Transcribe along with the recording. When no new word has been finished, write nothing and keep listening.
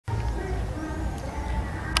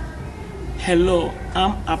Hello,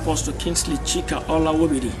 I'm Apostle Kingsley Chika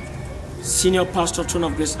Olawobidi, Senior Pastor, Throne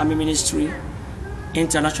of Grace Army Ministry,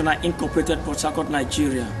 International Incorporated, Port Harcourt,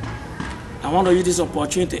 Nigeria. I want to use this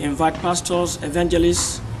opportunity to invite pastors,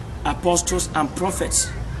 evangelists, apostles, and prophets,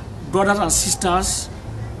 brothers and sisters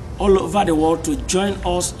all over the world to join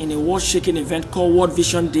us in a world-shaking event called World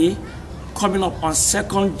Vision Day, coming up on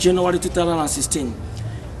 2nd January 2016.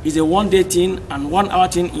 It's a one-day thing and one-hour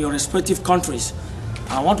thing in your respective countries.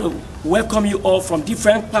 I want to welcome you all from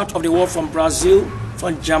different parts of the world, from Brazil,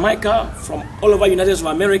 from Jamaica, from all over United States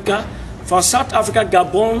of America, from South Africa,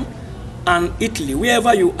 Gabon, and Italy.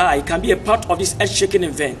 Wherever you are, you can be a part of this earth-shaking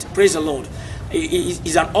event. Praise the Lord.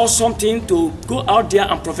 It's an awesome thing to go out there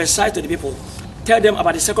and prophesy to the people. Tell them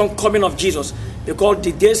about the second coming of Jesus, because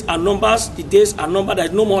the days are numbered. The days are numbered. There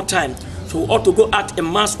is no more time. So we ought to go out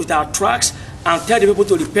en masse with our tracts and tell the people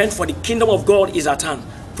to repent, for the kingdom of God is at hand.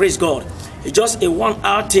 Praise God. It's just a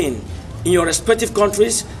one-hour thing in your respective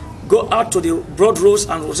countries. Go out to the broad roads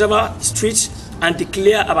and whatever streets and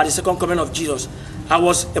declare about the second coming of Jesus. I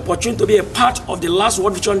was opportune to be a part of the last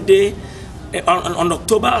World Vision Day on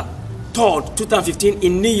October 3rd, 2015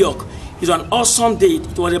 in New York. It was an awesome day.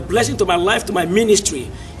 It was a blessing to my life, to my ministry.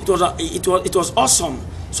 It was awesome.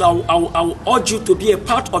 So I will urge you to be a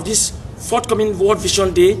part of this forthcoming World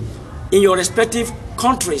Vision Day in your respective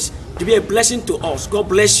countries, to be a blessing to us. God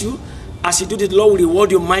bless you. As you do this, the Lord will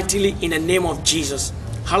reward you mightily in the name of Jesus.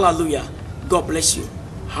 Hallelujah. God bless you.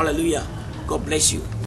 Hallelujah. God bless you.